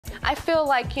I feel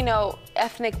like, you know,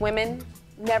 ethnic women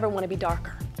never want to be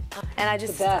darker. And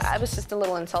I was just a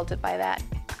little insulted by that.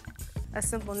 A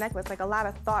simple necklace, like a lot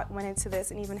of thought went into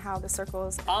this, and even how the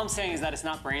circles. All I'm saying is that it's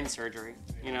not brain surgery,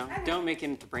 you know? Don't make it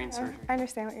into brain surgery. I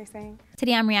understand what you're saying.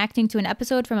 Today I'm reacting to an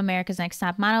episode from America's Next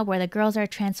Top Model where the girls are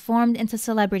transformed into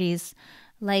celebrities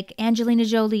like Angelina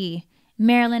Jolie,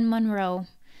 Marilyn Monroe,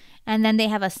 and then they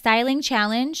have a styling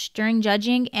challenge during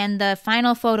judging and the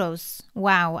final photos.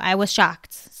 Wow, I was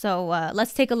shocked. So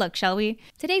let's take a look, shall we?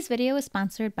 Today's video is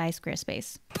sponsored by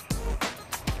Squarespace.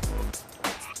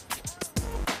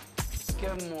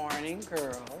 Good morning,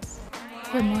 girls.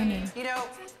 Good morning. You know,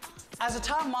 as a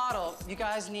top model, you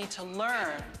guys need to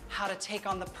learn how to take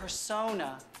on the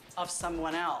persona of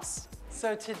someone else.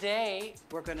 So today,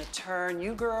 we're gonna turn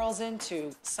you girls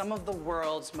into some of the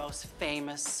world's most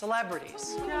famous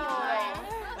celebrities.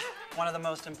 One of the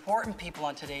most important people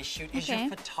on today's shoot is your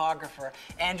photographer,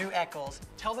 Andrew Eccles.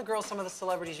 Tell the girls some of the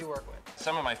celebrities you work with.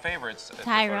 Some of my favorites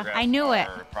Tyra, I knew it.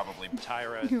 are probably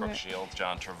Tyra, Brooke Shields,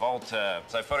 John Travolta.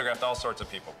 So I photographed all sorts of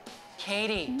people.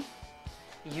 Katie,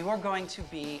 you are going to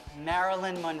be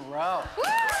Marilyn Monroe.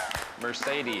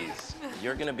 Mercedes,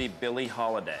 you're gonna be Billie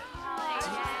Holiday.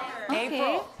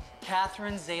 April,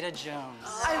 Catherine Zeta-Jones.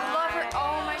 I love her.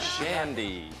 Oh my God.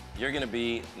 Shandy, you're gonna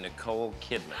be Nicole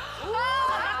Kidman.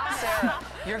 Sarah,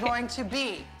 you're going to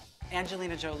be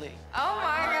Angelina Jolie. Oh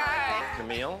my God.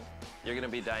 Camille, you're gonna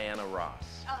be Diana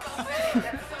Ross.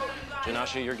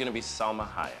 Janasha, you're gonna be Salma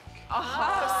Hayek.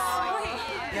 Oh,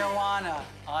 sweet. Joanna,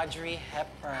 Audrey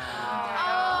Hepburn.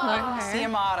 Love her.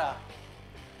 Siamata,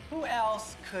 who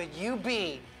else could you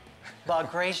be but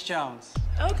Grace Jones?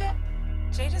 Okay.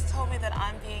 Jay just told me that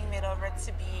I'm being made over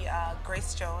to be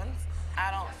Grace Jones.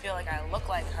 I don't feel like I look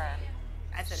like her.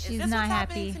 I said, She's is this not what's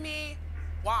happy. happening to me?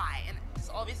 Why? And just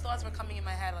all these thoughts were coming in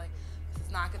my head like, this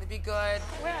is not gonna be good.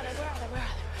 Where are they? Where are they? Where are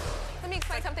they? Let me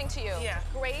explain something to you. Yeah.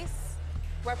 Grace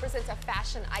represents a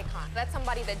fashion icon. That's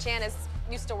somebody that Janice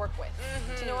used to work with.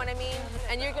 Do you know what I mean?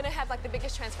 And you're gonna have like the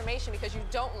biggest transformation because you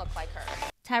don't look like her.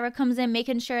 Tyra comes in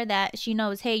making sure that she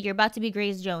knows, hey, you're about to be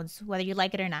Grace Jones, whether you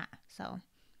like it or not. So.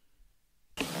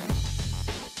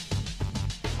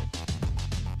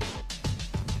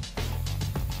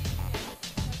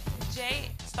 Jay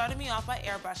started me off by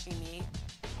airbrushing me.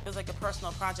 It was like a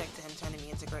personal project to him turning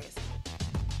me into Grace.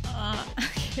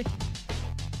 Okay.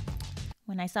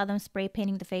 When I saw them spray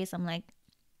painting the face, I'm like,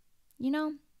 you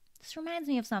know, this reminds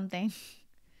me of something.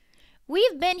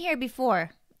 We've been here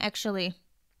before, actually.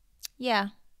 Yeah,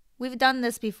 we've done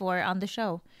this before on the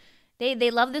show. They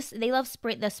love this. They love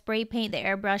the spray paint, the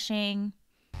airbrushing.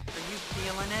 Are you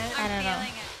feeling it? I don't know.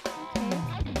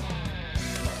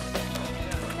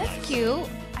 That's cute.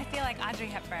 I feel like Audrey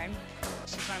Hepburn.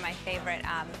 She's one of my favorite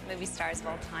movie stars of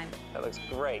all time. That looks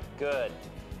great. Good.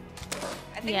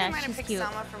 I think Yeah, they might have she's picked cute.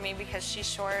 Selma for me because she's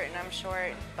short and I'm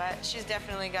short, but she's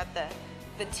definitely got the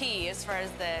T as far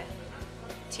as the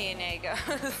TNA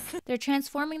goes. They're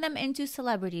transforming them into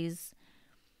celebrities.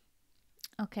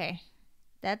 Okay,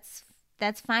 that's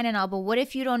fine and all, but what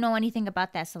if you don't know anything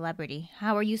about that celebrity?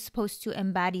 How are you supposed to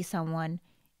embody someone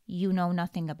you know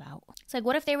nothing about? It's like,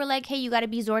 what if they were like, hey, you got to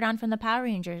be Zordon from the Power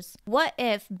Rangers? What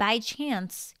if, by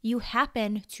chance, you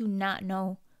happen to not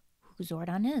know who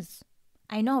Zordon is?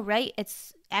 I know, right?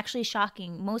 It's actually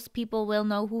shocking. Most people will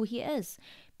know who he is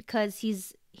because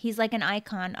he's like an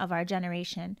icon of our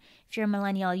generation. If you're a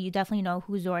millennial, you definitely know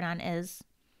who Zordon is.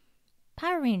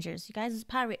 Power Rangers, you guys,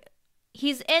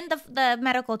 he's in the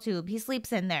medical tube. He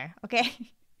sleeps in there, okay?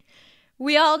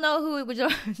 We all know who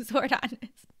Zordon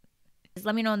is.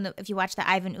 Let me know if you watched the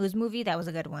Ivan Ooze movie. That was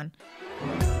a good one.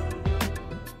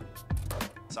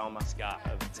 Salma's got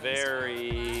A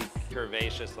very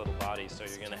curvaceous little body, so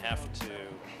you're gonna have to.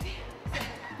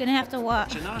 You're gonna have to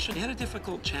watch. Janasha had a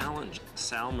difficult challenge.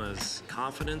 Salma's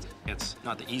confidence, it's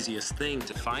not the easiest thing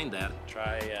to find that.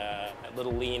 Try a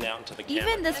little lean out into the camera.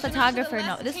 Even this photographer,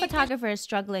 this photographer is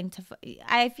struggling to.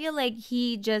 I feel like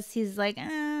he's like,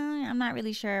 I'm not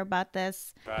really sure about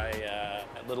this. Try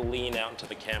a little lean out into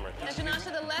the camera. Now,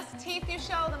 Janasha, the less teeth you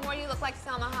show, the more you look like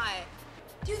Salma Hayek.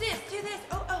 Do this, do this.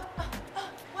 Oh,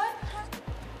 what?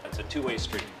 It's a two-way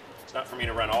street. It's not for me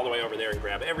to run all the way over there and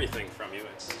grab everything from you.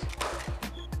 It's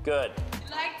good.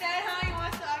 You like that, huh? You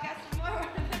want some? I got some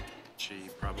more. She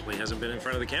probably hasn't been in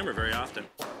front of the camera very often.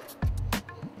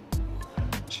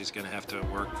 She's gonna have to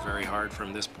work very hard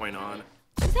from this point on.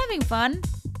 She's having fun.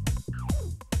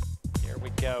 Here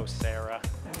we go, Sarah.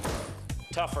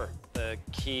 Tougher. The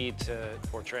key to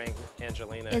portraying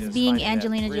Angelina Is is being finding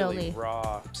Angelina that really Jolie.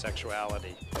 raw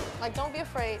sexuality. Like, don't be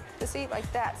afraid to see like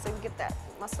that so you get that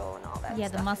muscle and all that Yeah,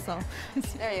 stuff the muscle.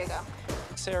 There you go.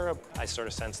 Sarah, I sort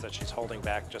of sense that she's holding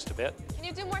back just a bit. Can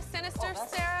you do more sinister,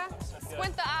 Sarah?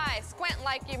 Squint the eye. Squint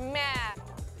like you're mad.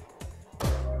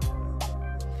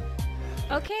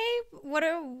 Okay, what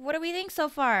do we think so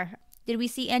far? Did we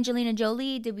see Angelina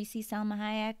Jolie? Did we see Salma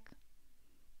Hayek?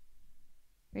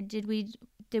 Or did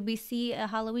we see a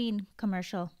Halloween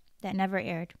commercial that never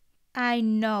aired? I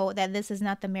know that this is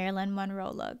not the Marilyn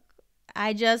Monroe look.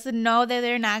 I just know that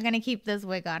they're not going to keep this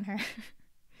wig on her.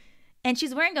 And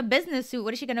she's wearing a business suit.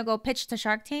 What is she going to go pitch to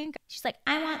Shark Tank? She's like,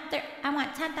 I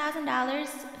want $10,000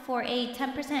 for a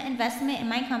 10% investment in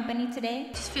my company today.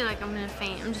 I just feel like I'm going to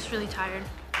faint. I'm just really tired.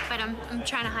 But I'm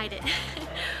trying to hide it.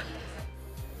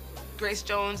 Grace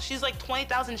Jones, she's like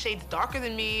 20,000 shades darker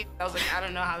than me. I was like, I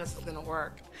don't know how this is gonna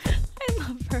work. I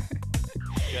love her.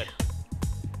 Good.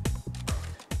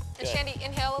 And Shandy,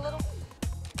 inhale a little.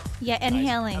 Yeah,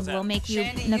 inhaling How's that? will make you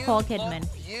Shandy, Nicole you Kidman.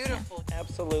 look beautiful.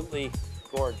 Absolutely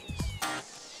gorgeous.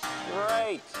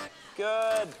 Great.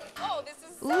 Good. Oh, this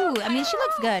is Ooh, I mean, she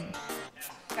looks good.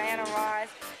 Diana Ross,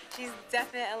 she's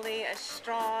definitely a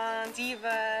strong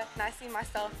diva, and I see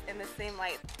myself in the same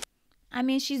light. I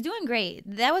mean, she's doing great.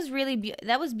 That was really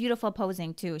that was beautiful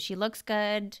posing too. She looks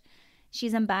good.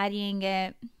 She's embodying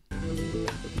it.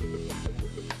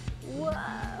 Whoa.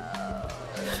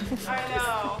 I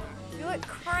know. You look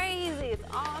crazy. It's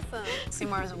awesome.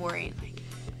 Seymour was worried. Like,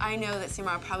 I know that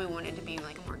Seymour probably wanted to be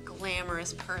like a more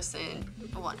glamorous person.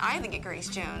 Well, I think of Grace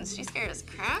Jones. She scared the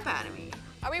crap out of me.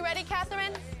 Are we ready,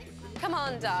 Catherine? Come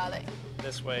on, darling.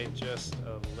 This way, just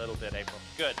a little bit, April.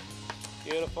 Good.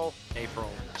 Beautiful.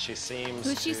 April, she seems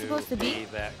Who's she supposed to be?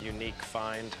 that unique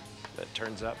find that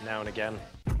turns up now and again.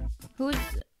 Who's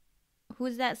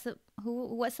that?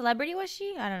 What celebrity was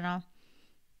she? I don't know.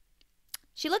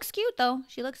 She looks cute though.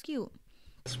 She looks cute.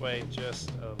 This way,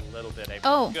 just a little bit, April.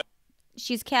 Oh, Good.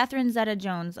 she's Catherine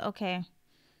Zeta-Jones. Okay.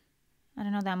 I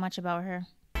don't know that much about her.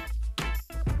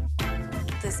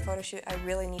 This photo shoot, I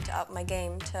really need to up my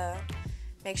game to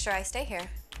make sure I stay here.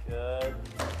 Good.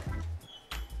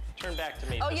 Turn back to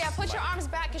me. Oh, This yeah, is put your fine. arms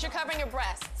back because you're covering your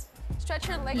breasts. Stretch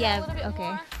your legs Yeah, out a little bit okay.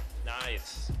 more.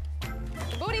 Nice.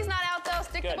 The booty's not out, though.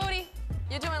 Stick Good. the booty.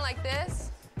 You're doing like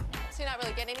this, so you're not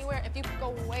really getting anywhere. If you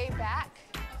go way back,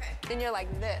 then you're like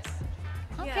this.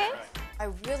 Okay. I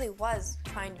really was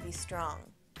trying to be strong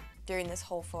during this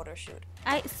whole photo shoot.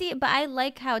 I see, but I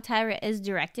like how Tyra is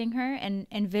directing her and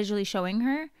visually showing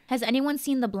her. Has anyone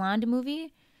seen the Blonde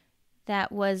movie?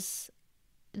 It was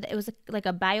like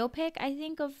a biopic, I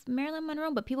think, of Marilyn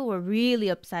Monroe, but people were really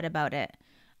upset about it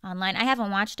online. I haven't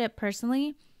watched it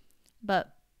personally,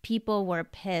 but people were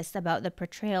pissed about the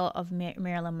portrayal of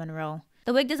Marilyn Monroe.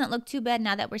 The wig doesn't look too bad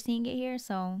now that we're seeing it here,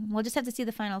 so we'll just have to see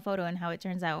the final photo and how it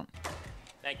turns out.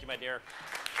 Thank you, my dear.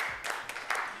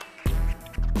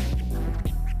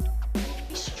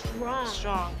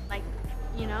 Strong. Like,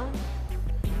 you know?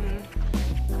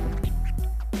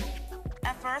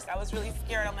 At first, I was really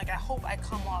scared. I'm like, I hope I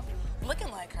come off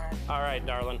looking like her. All right,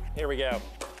 darling, here we go.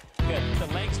 Good. The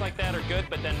legs like that are good,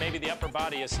 but then maybe the upper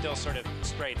body is still sort of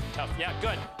straight, tough. Yeah,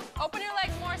 good. Open your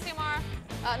legs more, Seymour.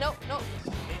 Nope.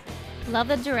 Love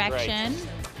the direction.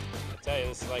 I tell you,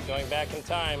 this is like going back in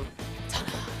time.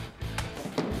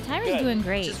 Tyra's Good. doing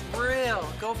great. Just real.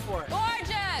 Go for it.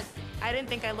 Gorgeous. I didn't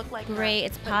think I looked like her. Great,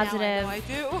 it's but now positive. I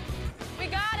do. We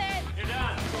got it. You're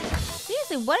done.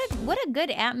 Seriously, what a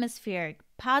good atmosphere.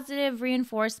 Positive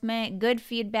reinforcement, good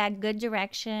feedback, good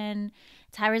direction.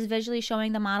 Tyra's visually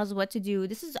showing the models what to do.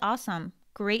 This is awesome.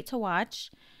 Great to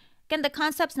watch. Again, the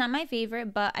concept's not my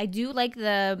favorite, but I do like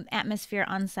the atmosphere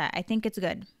on set. I think it's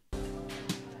good.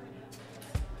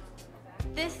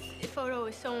 This photo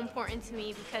is so important to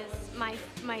me because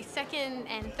my second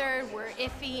and third were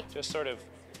iffy. Just sort of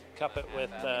cup it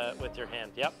with your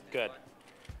hand. Yep, good.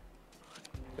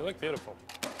 You look beautiful.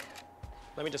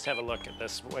 Let me just have a look at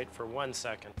this. Wait for 1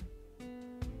 second.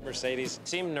 Mercedes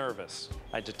seemed nervous.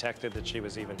 I detected that she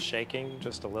was even shaking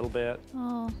just a little bit.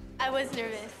 Oh, I was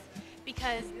nervous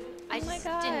because I just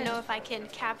didn't know if I can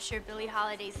capture Billie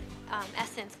Holiday's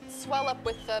essence. Swell up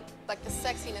with the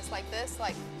sexiness like this,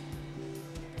 like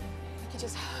you could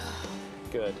just.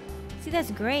 Good. see,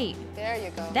 that's great. There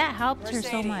you go. That helped her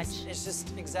so Mercedes much. is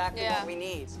just exactly Yeah. what we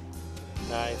need.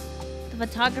 Nice. The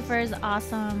photographer is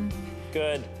awesome.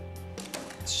 Good.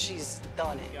 She's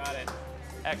done it. Got it.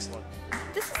 Excellent.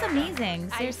 This is amazing.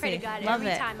 I Seriously, pray to God love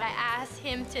every it. time I ask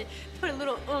him to put a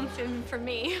little oomph in for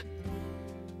me.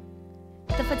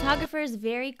 The photographer is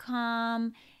very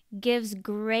calm, gives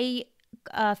great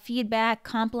feedback,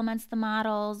 compliments the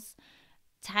models.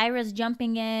 Tyra's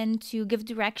jumping in to give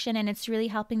direction, and it's really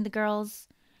helping the girls.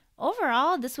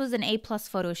 Overall, this was an A+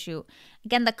 photo shoot.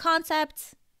 Again, the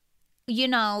concept, you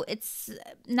know, it's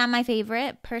not my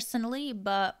favorite personally,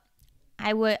 but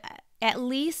I would, at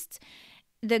least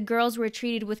the girls were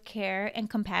treated with care and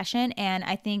compassion, and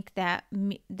I think that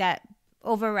that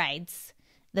overrides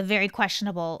the very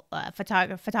questionable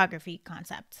photography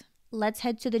concept. Let's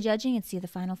head to the judging and see the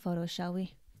final photos, shall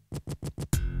we?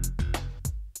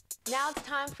 Now it's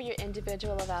time for your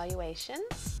individual evaluation,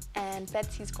 and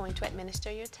Betsy's going to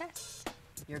administer your test.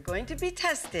 You're going to be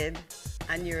tested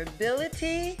on your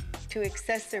ability to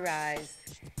accessorize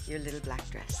your little black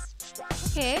dress.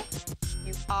 Okay.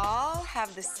 You all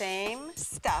have the same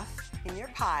stuff in your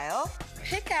pile.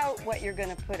 Pick out what you're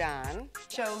gonna put on.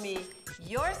 Show me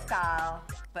your style,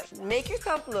 but make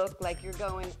yourself look like you're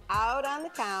going out on the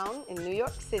town in New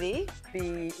York City.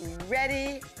 Be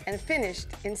ready and finished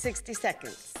in 60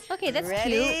 seconds. Okay, that's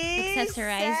ready, cute.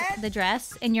 Accessorize set, the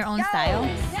dress in your own style.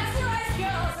 Accessorize,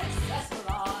 girls, accessorize.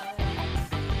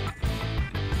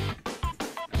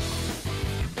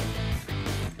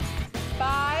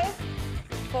 5,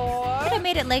 4. Could have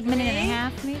made it like minute and a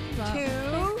half, maybe. 2,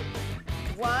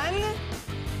 1,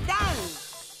 done.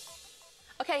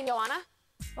 Okay, Joanna.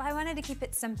 Well, I wanted to keep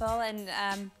it simple and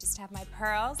just have my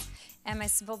pearls and my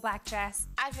simple black dress.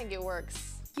 I think it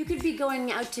works. You could be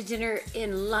going out to dinner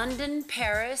in London,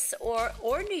 Paris, or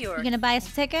New York. You gonna buy us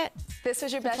a ticket? This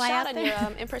was your best shot on your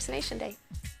impersonation date.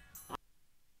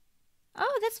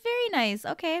 Oh, that's very nice.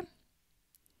 Okay.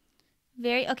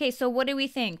 Okay, so what do we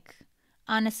think?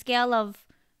 On a scale of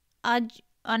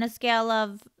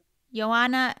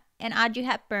Joanna and Audrey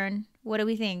Hepburn, what do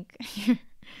we think?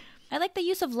 I like the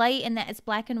use of light and that it's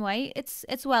black and white.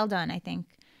 It's well done, I think.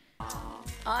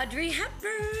 Audrey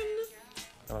Hepburn.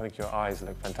 I think your eyes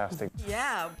look fantastic.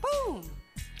 Yeah, boom.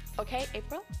 Okay,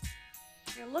 April.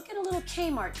 You're looking a little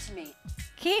Kmart to me.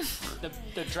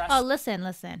 The dress. Oh,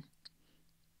 listen.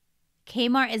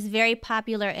 Kmart is very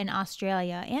popular in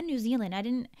Australia and New Zealand.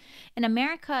 In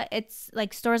America, it's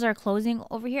like stores are closing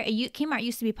over here. Kmart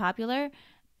used to be popular,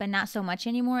 but not so much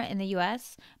anymore in the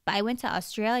US. But I went to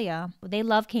Australia. They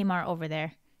love Kmart over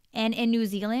there. And in New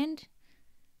Zealand,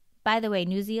 by the way,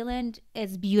 New Zealand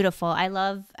is beautiful. I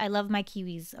love my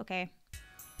Kiwis, okay?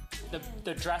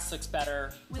 The dress looks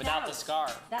better without the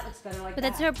scarf. That looks better like But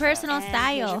that. that's her personal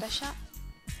style.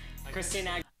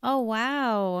 Christina. Oh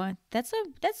wow, that's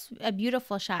a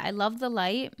beautiful shot. I love the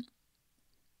light.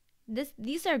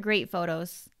 These are great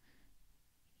photos.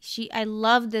 I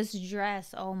love this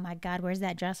dress. Oh my God, where's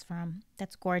that dress from?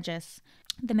 That's gorgeous.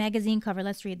 The magazine cover.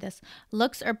 Let's read this.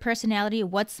 Looks or personality?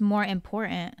 What's more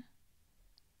important?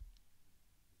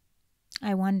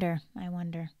 I wonder.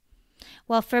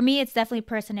 Well, for me, it's definitely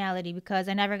personality because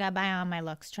I never got by on my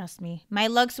looks. Trust me, my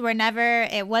looks were never.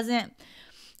 It wasn't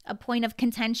a point of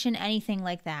contention, anything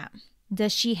like that.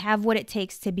 Does she have what it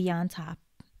takes to be on top?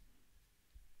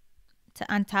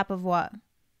 On top of what?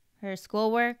 Her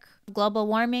schoolwork? Global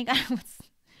warming?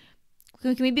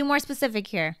 Can we be more specific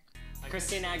here?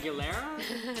 Christina Aguilera?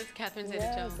 It's Catherine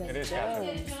Zeta-Jones. It is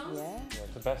Catherine. Yeah.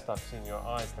 The best I've seen. Your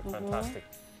eyes look fantastic.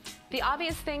 The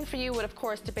obvious thing for you would, of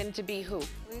course, have been to be who?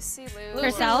 Lucy Liu.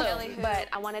 Herself? But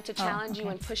I wanted to challenge you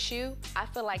and push you. I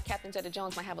feel like Catherine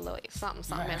Zeta-Jones might have a little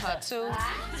something in her, too.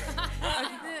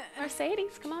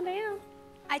 Mercedes, come on down.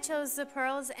 I chose the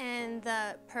pearls and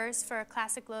the purse for a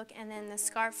classic look and then the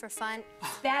scarf for fun.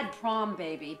 Bad prom,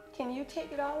 baby. Can you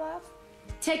take it all off?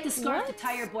 Take the scarf to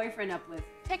tie your boyfriend up with.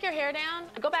 Take your hair down,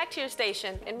 go back to your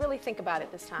station, and really think about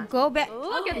it this time. Go back.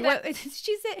 Look at that. What,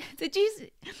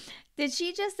 did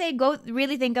she just say go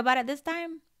really think about it this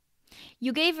time?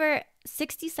 You gave her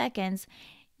 60 seconds.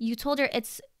 You told her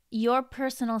it's your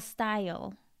personal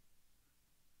style.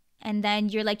 And then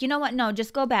you're like, you know what? No,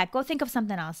 just go back. Go think of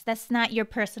something else. That's not your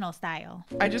personal style.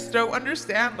 I just don't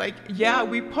understand. Like, yeah,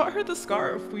 we bought her the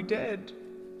scarf. We did.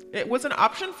 It was an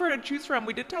option for her to choose from.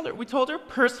 We did tell her. We told her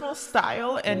personal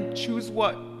style and choose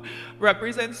what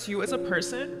represents you as a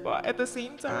person. But at the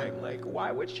same time, like,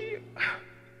 why would she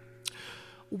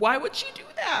do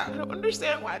that? I don't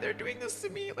understand why they're doing this to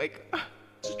me. Like,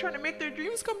 just trying to make their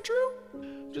dreams come true.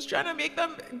 Just trying to make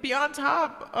them be on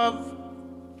top of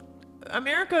on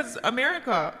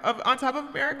top of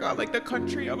America, like the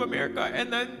country of America.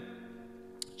 And then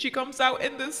she comes out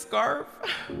in this scarf,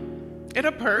 in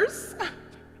a purse.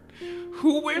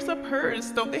 Who wears a purse?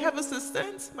 Don't they have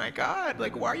assistants? My God,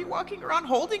 like, why are you walking around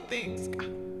holding things?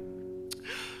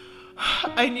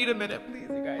 I need a minute, please,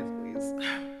 you guys, please.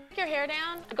 Take your hair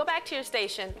down, go back to your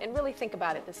station, and really think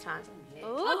about it this time.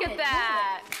 Look at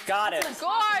that. Got it.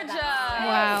 Gorgeous.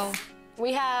 Wow.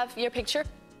 We have your picture.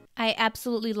 I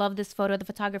absolutely love this photo. The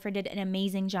photographer did an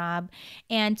amazing job.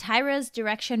 And Tyra's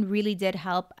direction really did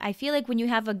help. I feel like when you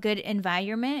have a good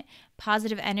environment,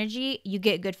 positive energy, you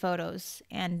get good photos.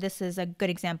 And this is a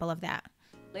good example of that.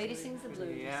 Lady sings the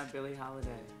blues. Yeah, Billie Holiday.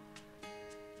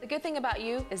 The good thing about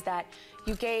you is that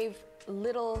you gave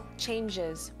little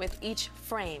changes with each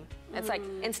frame. It's like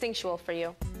instinctual for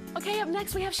you. Okay, up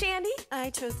next we have Shandy. I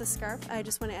chose the scarf. I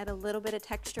just want to add a little bit of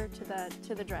texture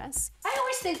to the dress. I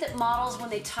always think that models, when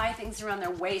they tie things around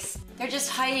their waist, they're just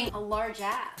hiding a large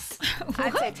ass.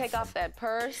 I'd say take off that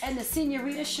purse. And the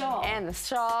senorita shawl. And the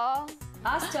shawl.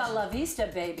 Hasta la vista,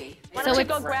 baby. Why don't you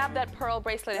go grab that pearl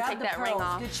bracelet and take that ring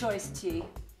off? Good choice, T.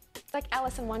 It's like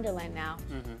Alice in Wonderland now.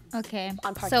 Okay.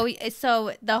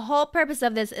 So the whole purpose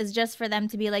of this is just for them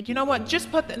to be like, You know what? Just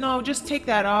just take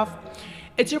that off.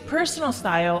 It's your personal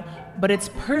style, but it's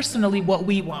personally what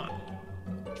we want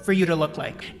for you to look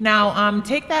like. Now,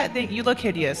 take that thing. You look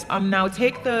hideous. Now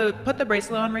put the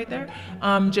bracelet on right there.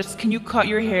 Just can you cut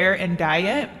your hair and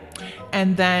dye it,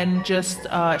 and then just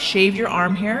shave your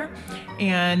arm hair,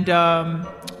 and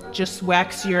just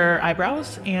wax your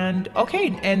eyebrows, and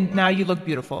okay, and now you look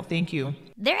beautiful. Thank you.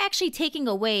 they're actually taking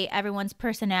away everyone's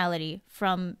personality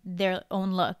from their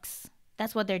own looks.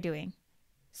 That's what they're doing.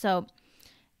 So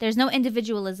there's no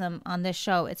individualism on this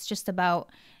show. It's just about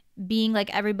being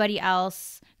like everybody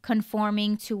else,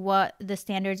 conforming to what the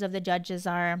standards of the judges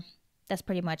are. That's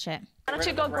pretty much it. Why don't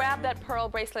you go grab that pearl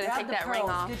bracelet and take that ring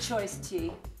off? Good choice,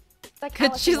 T.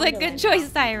 She's like, good choice,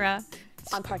 Tyra.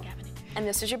 On Park Avenue. And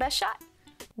this is your best shot.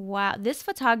 Wow, this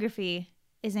photography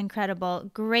is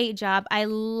incredible. Great job. I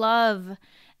love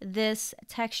this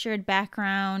textured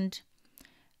background.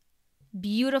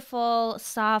 Beautiful,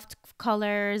 soft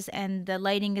colors, and the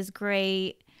lighting is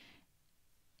great.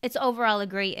 It's overall a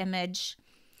great image.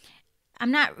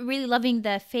 I'm not really loving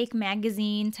the fake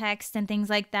magazine text and things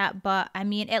like that, but I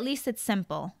mean, at least it's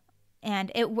simple.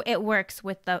 And it works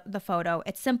with the photo.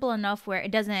 It's simple enough where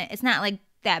it's not like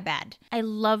that bad. I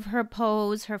love her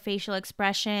pose, her facial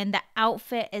expression. The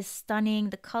outfit is stunning.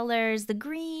 The colors, the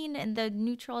green and the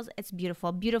neutrals, it's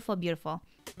beautiful, beautiful, beautiful.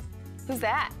 Who's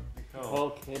that? Whole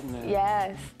kidney.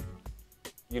 Yes.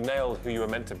 You nailed who you were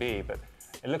meant to be, but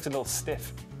it looks a little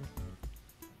stiff.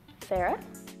 Sarah?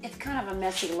 It's kind of a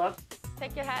messy look.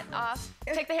 Take your hat off.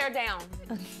 Take the hair down.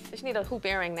 Just need a hoop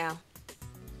earring now.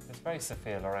 It's very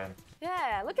Sophia Loren.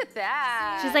 Yeah, look at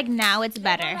that. She's like, now it's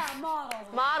better.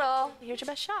 Model. Here's your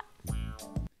best shot.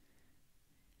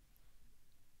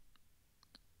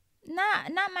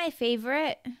 Not my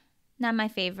favorite. Not my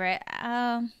favorite.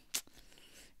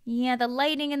 Yeah, the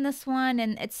lighting in this one,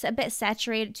 and it's a bit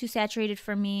saturated, too saturated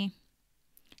for me.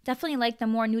 Definitely like the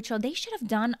more neutral. They should have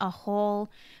done a whole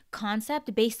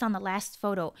concept based on the last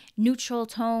photo. Neutral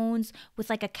tones with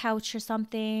like a couch or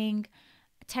something.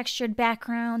 Textured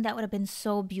background. That would have been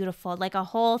so beautiful. Like a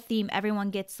whole theme. Everyone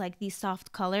gets like these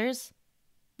soft colors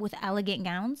with elegant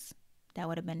gowns. That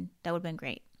would have been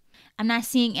great. I'm not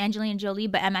seeing Angelina Jolie,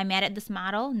 but am I mad at this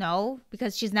model? No,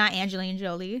 because she's not Angelina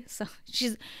Jolie. So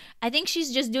I think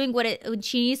she's just doing what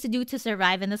she needs to do to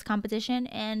survive in this competition,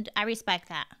 and I respect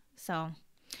that. So,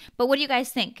 but what do you guys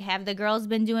think? Have the girls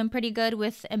been doing pretty good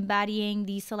with embodying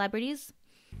these celebrities?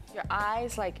 Your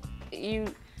eyes, like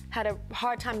you had a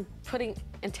hard time putting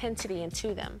intensity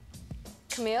into them.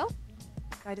 Camille?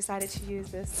 I decided to use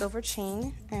this silver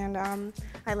chain, and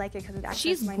I like it because it accents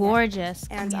She's my gorgeous.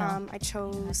 neck. And I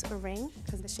chose a ring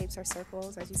because the shapes are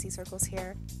circles, as you see circles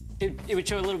here. It would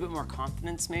show a little bit more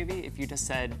confidence, maybe, if you just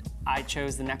said, I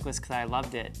chose the necklace because I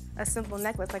loved it. A simple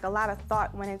necklace, like a lot of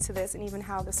thought went into this, and even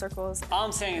how the circles. All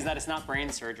I'm saying is that it's not brain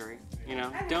surgery, you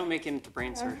know? Don't make it into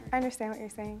brain surgery. I understand what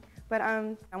you're saying, but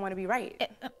I want to be right.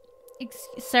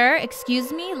 Sir,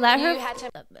 excuse me, let You her. had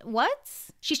to- What?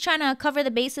 She's trying to cover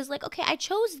the bases. Like, okay, I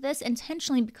chose this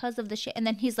intentionally because of the shit, and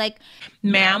then he's like,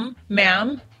 Ma'am.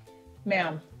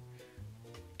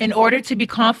 In order to be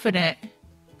confident,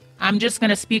 I'm just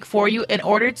going to speak for you. In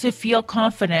order to feel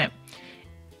confident,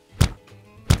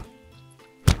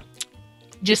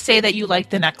 just say that you like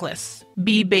the necklace.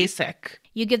 Be basic.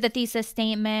 you give the thesis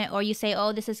statement, or you say,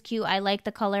 oh, this is cute, I like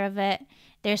the color of it.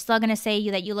 They're still gonna say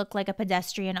that you look like a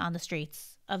pedestrian on the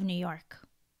streets of New York,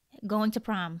 going to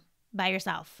prom by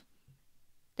yourself.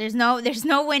 There's no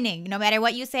winning, no matter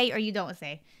what you say or you don't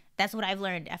say. That's what I've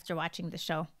learned after watching the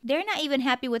show. They're not even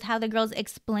happy with how the girls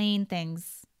explain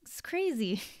things. It's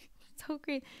crazy. It's so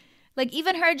crazy. Like,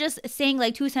 even her just saying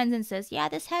like 2 sentences. Yeah,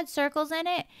 this had circles in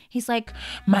it. He's like,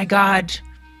 my God,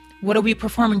 what are we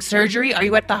performing surgery? Are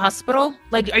you at the hospital?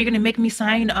 Like, are you going to make me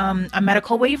sign a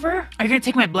medical waiver? Are you going to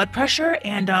take my blood pressure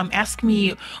and ask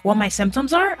me what my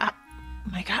symptoms are?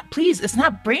 My God, please, it's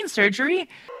not brain surgery.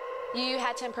 You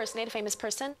had to impersonate a famous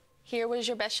person. Here was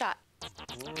your best shot.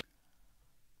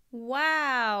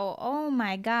 Wow. Oh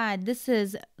my God. This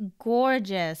is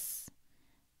gorgeous.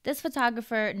 This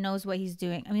photographer knows what he's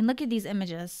doing. I mean, look at these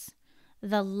images.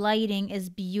 The lighting is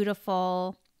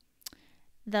beautiful.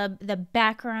 The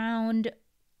background,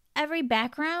 every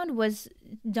background was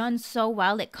done so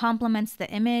well. It complements the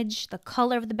image, the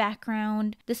color of the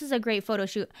background. This is a great photo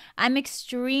shoot. I'm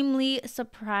extremely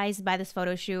surprised by this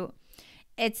photo shoot.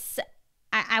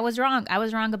 I was wrong. I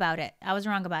was wrong about it.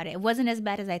 It wasn't as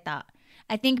bad as I thought.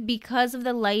 I think because of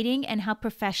the lighting and how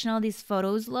professional these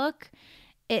photos look,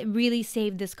 it really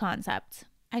saved this concept.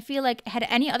 I feel like had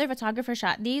any other photographer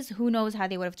shot these, who knows how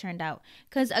they would have turned out.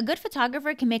 Because a good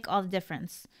photographer can make all the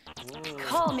difference.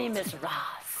 Call me Miss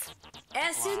Ross.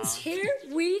 Essence, here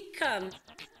we come.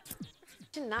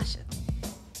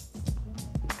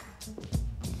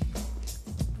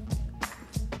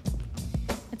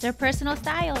 It's her personal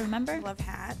style, remember? I love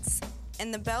hats.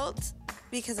 And the belt,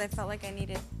 because I felt like I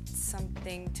needed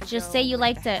something to Just go say you with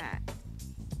liked the it. hat.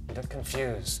 You look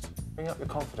confused. Bring up your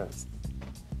confidence.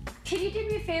 Can you do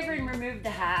me a favor and remove the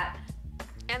hat?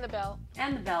 And the belt.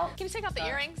 And the belt. Can you take out the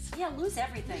earrings? Yeah, lose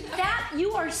everything. That,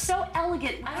 you are so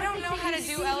elegant. I don't know how to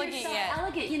do elegant yet.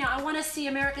 Elegant. You know, I want to see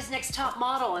America's Next Top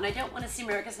Model, and I don't want to see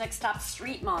America's Next Top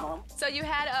Street Model. So you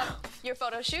had your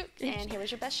photo shoot, and here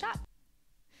was your best shot.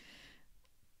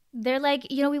 They're like,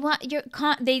 you know, we want your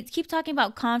they keep talking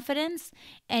about confidence,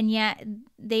 and yet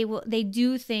they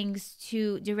do things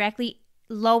to directly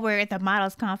lower the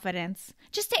model's confidence.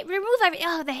 Just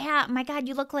remove the hat. My God,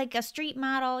 you look like a street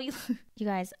model. You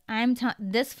guys,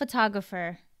 this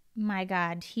photographer, my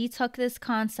God, he took this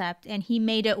concept and he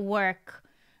made it work.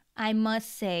 I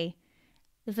must say,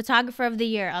 the photographer of the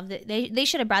year they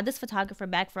should have brought this photographer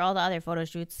back for all the other photo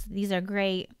shoots. These are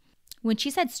great. When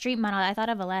she said street model, I thought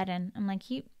of Aladdin. I'm like,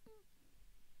 he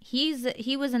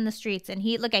was in the streets, and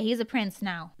he's a prince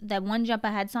now. That One Jump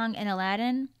Ahead song in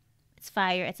Aladdin, it's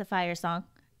fire. It's a fire song.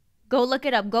 Go look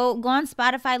it up. Go on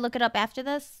Spotify, look it up after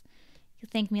this. You'll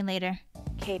thank me later.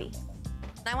 Katie.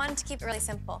 I wanted to keep it really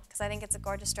simple because I think it's a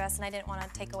gorgeous dress and I didn't want to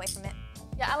take away from it.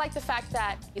 Yeah, I like the fact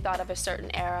that you thought of a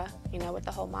certain era, you know, with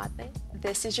the whole mod thing.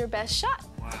 This is your best shot.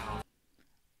 Wow.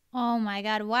 Oh my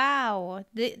God, wow.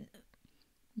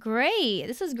 Great.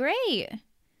 This is great.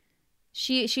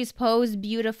 She's posed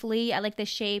beautifully. I like the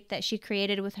shape that she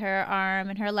created with her arm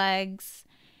and her legs.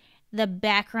 The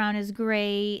background is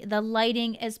great. The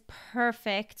lighting is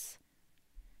perfect.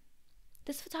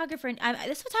 This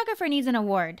photographer needs an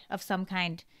award of some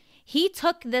kind. He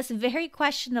took this very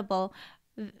questionable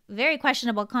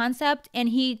concept and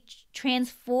he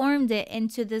transformed it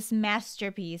into this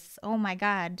masterpiece. Oh my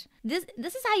God. This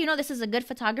is how you know this is a good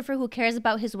photographer who cares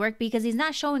about his work, because he's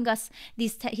not showing us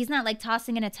these he's not like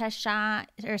tossing in a test shot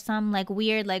or some like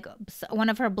weird like one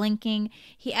of her blinking.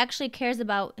 He actually cares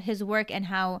about his work and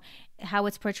how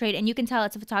it's portrayed, and you can tell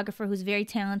it's a photographer who's very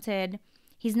talented.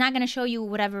 He's not going to show you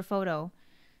whatever photo.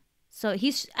 So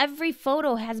every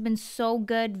photo has been so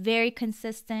good, very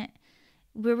consistent.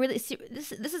 We're really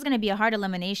this is going to be a hard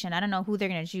elimination. I don't know who they're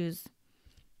going to choose.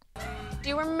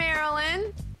 You were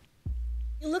Marilyn.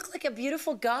 You look like a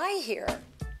beautiful guy here.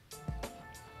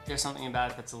 There's something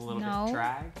about it that's a little No. bit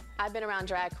drag. I've been around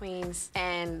drag queens,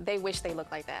 and they wish they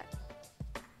looked like that.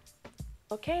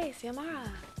 Okay, Xiomara.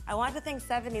 I wanted to think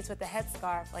 70s with the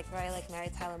headscarf, like very like Mary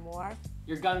Tyler Moore.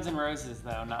 You're Guns N' Roses,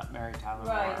 though, not Mary Tyler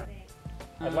Moore.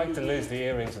 I'd like to lose the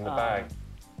earrings in the bag.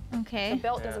 Okay. The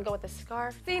belt doesn't go with the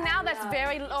scarf. See, now that's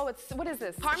very low. What is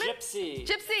this? Carmen? Gypsy.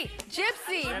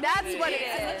 Gypsy. That's what it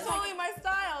is. That's totally my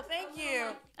style. Thank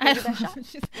you.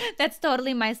 That's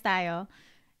totally my style.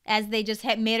 As they just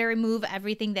made her remove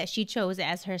everything that she chose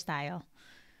as her style.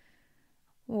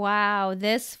 Wow,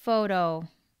 this photo.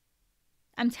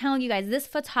 I'm telling you guys, this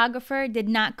photographer did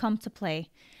not come to play.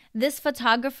 This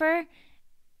photographer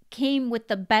came with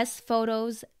the best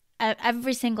photos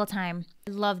every single time.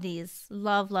 I love these.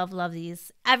 Love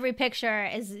these. Every picture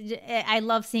I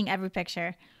love seeing every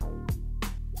picture.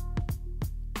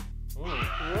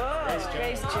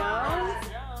 Grace Jones.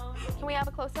 Can we have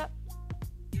a close-up?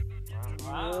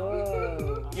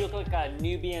 Wow. You look like a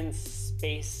Nubian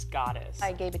space goddess.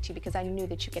 I gave it to you because I knew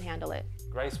that you could handle it.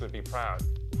 Grace would be proud.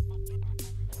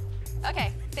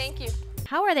 Okay, thank you.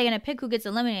 How are they going to pick who gets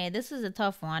eliminated? This is a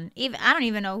tough one. I don't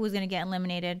even know who's going to get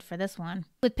eliminated for this one.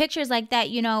 With pictures like that,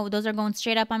 you know, those are going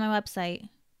straight up on my website.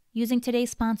 Using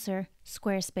today's sponsor,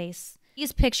 Squarespace.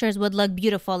 These pictures would look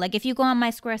beautiful. Like if you go on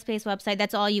my Squarespace website,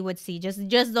 that's all you would see.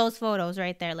 Just those photos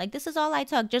right there. Like this is all I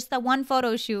took. Just the one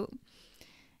photo shoot.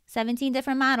 17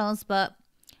 different models, but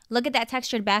look at that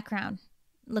textured background.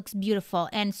 looks beautiful.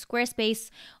 And Squarespace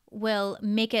will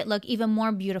make it look even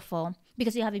more beautiful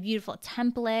because you have a beautiful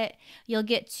template. You'll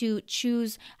get to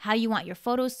choose how you want your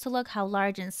photos to look, how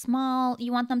large and small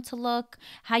you want them to look,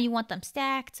 how you want them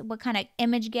stacked, what kind of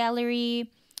image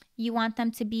gallery you want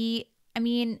them to be. I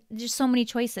mean, there's so many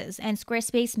choices, and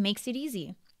Squarespace makes it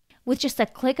easy. With just a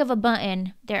click of a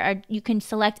button, you can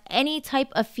select any type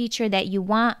of feature that you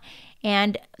want.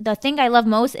 And the thing I love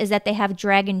most is that they have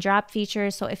drag and drop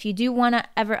features. So if you do want to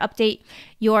ever update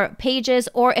your pages,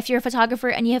 or if you're a photographer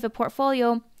and you have a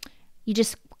portfolio, you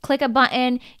just click a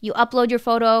button, you upload your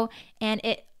photo, and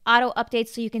it auto updates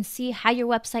so you can see how your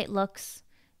website looks.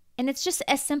 And it's just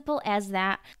as simple as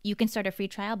that. You can start a free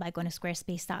trial by going to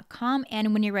squarespace.com.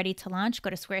 And when you're ready to launch,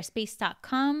 go to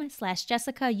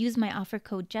squarespace.com/Jessica. Use my offer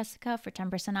code Jessica for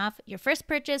 10% off your first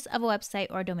purchase of a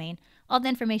website or domain. All the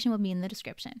information will be in the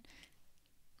description.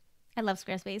 I love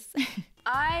Squarespace.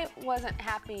 I wasn't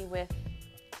happy with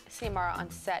Samara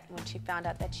on set when she found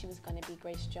out that she was going to be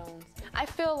Grace Jones. I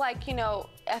feel like, you know,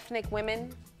 ethnic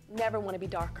women never want to be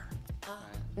darker.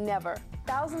 Never.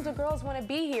 Thousands of girls want to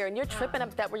be here, and you're tripping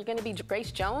up that we're going to be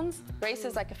Grace Jones? Grace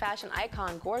is like a fashion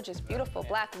icon, gorgeous, beautiful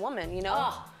black woman, you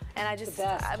know? And I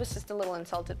was just a little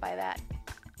insulted by that.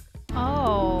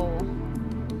 Oh.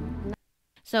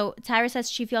 So Tyra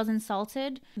says she feels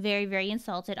insulted, very, very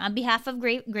insulted, on behalf of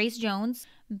Grace Jones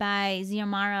by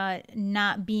Xiomara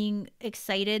not being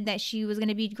excited that she was going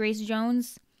to be Grace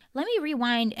Jones. Let me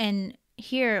rewind and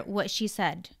hear what she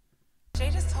said. Jay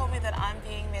just told me that I'm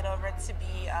being made over to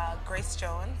be Grace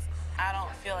Jones. I don't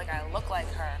feel like I look like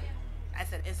her. I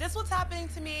said, is this what's happening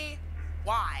to me?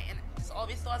 Why? And just all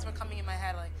these thoughts were coming in my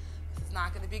head, like, this is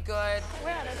not going to be good.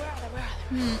 Where are they? Where are they? Where are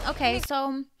they? Okay, so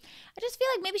I just feel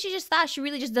like maybe she just thought she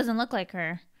really just doesn't look like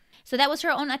her. So that was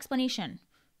her own explanation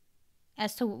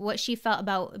as to what she felt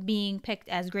about being picked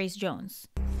as Grace Jones.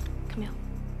 Camille.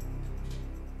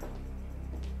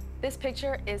 This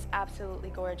picture is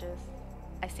absolutely gorgeous.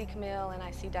 I see Camille and I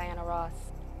see Diana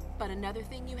Ross. But another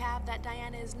thing you have that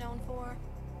Diana is known for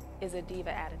is a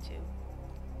diva attitude.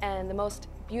 And the most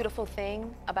beautiful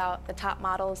thing about the top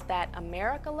models that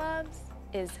America loves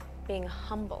is being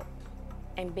humble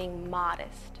and being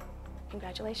modest.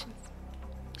 Congratulations.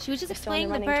 She was just You're still in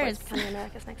explaining the running towards birds. becoming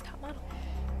America's Next Top Model.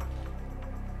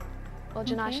 Will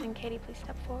Janasha and Katie please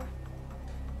step forward?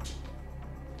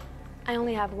 I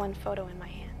only have one photo in my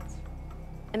hands.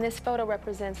 And this photo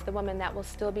represents the woman that will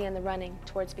still be in the running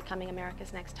towards becoming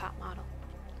America's Next Top Model.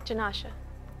 Janasha,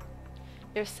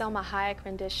 your Selma Hayek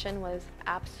rendition was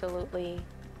absolutely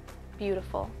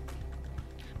beautiful.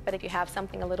 But if you have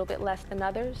something a little bit less than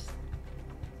others,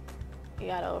 you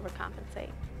gotta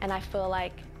overcompensate. And I feel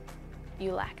like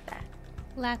you lack that.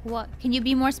 Lack what? Can you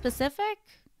be more specific?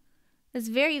 It's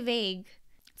very vague.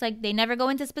 It's like they never go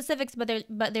into specifics, but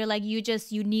they're like, you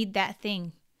need that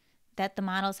thing that the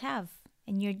models have.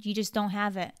 And you just don't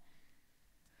have it.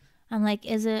 I'm like,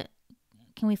 can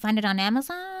we find it on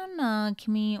Amazon?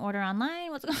 Can we order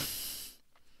online? What's going on?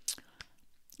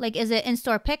 Like, is it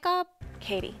in-store pickup?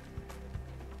 Katie,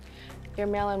 your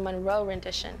Marilyn Monroe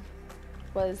rendition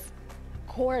was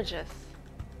gorgeous,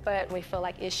 but we feel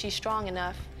like, is she strong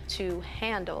enough to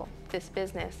handle this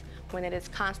business when it is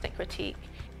constant critique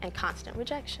and constant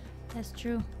rejection? That's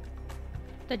true.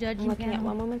 The judging I'm looking panel. at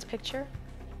one woman's picture,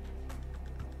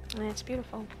 and it's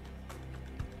beautiful.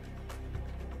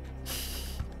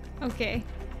 Okay.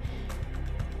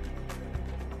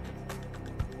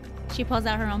 She pulls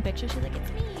out her own picture. She's like,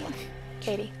 it's me.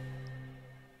 Katie,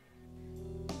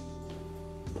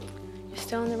 you're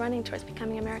still in the running towards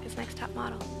becoming America's Next Top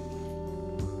Model.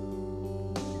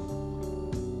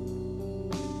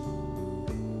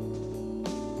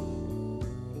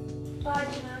 Bye,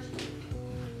 Janasha.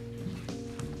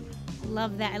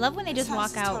 Love that. I love when they just walk out.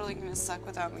 This house is totally gonna suck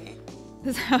without me.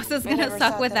 This house is I gonna never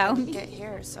suck thought without that I would me. get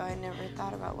here, so I never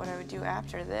thought about what I would do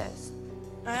after this.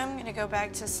 I'm gonna go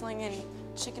back to slinging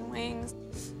chicken wings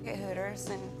at Hooters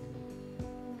and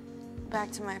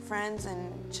back to my friends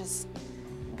and just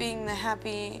being the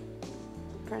happy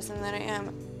person that I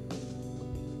am.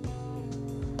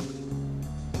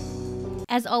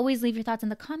 As always, leave your thoughts in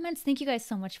the comments. Thank you guys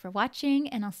so much for watching,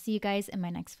 and I'll see you guys in my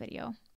next video.